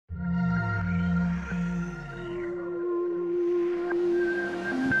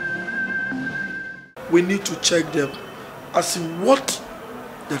we need to check them as in what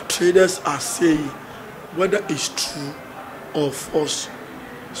the traders are saying, whether it's true or false.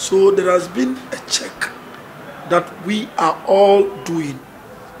 So there has been a check that we are all doing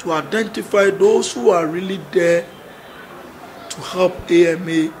to identify those who are really there to help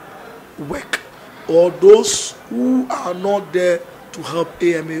AMA work, or those who are not there to help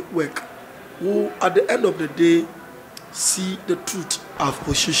AMA work, who at the end of the day see the truth. I've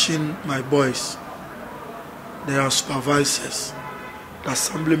positioned my boys. They are supervisors, the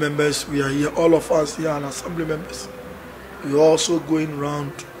assembly members. We are here, all of us here are assembly members. We are also going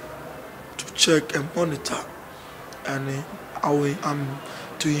around to check and monitor, and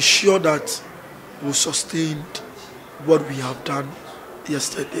to ensure that we sustained what we have done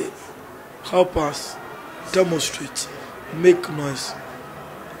yesterday. Help us demonstrate, make noise,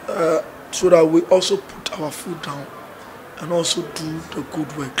 so that we also put our foot down and also do the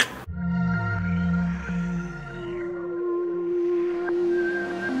good work.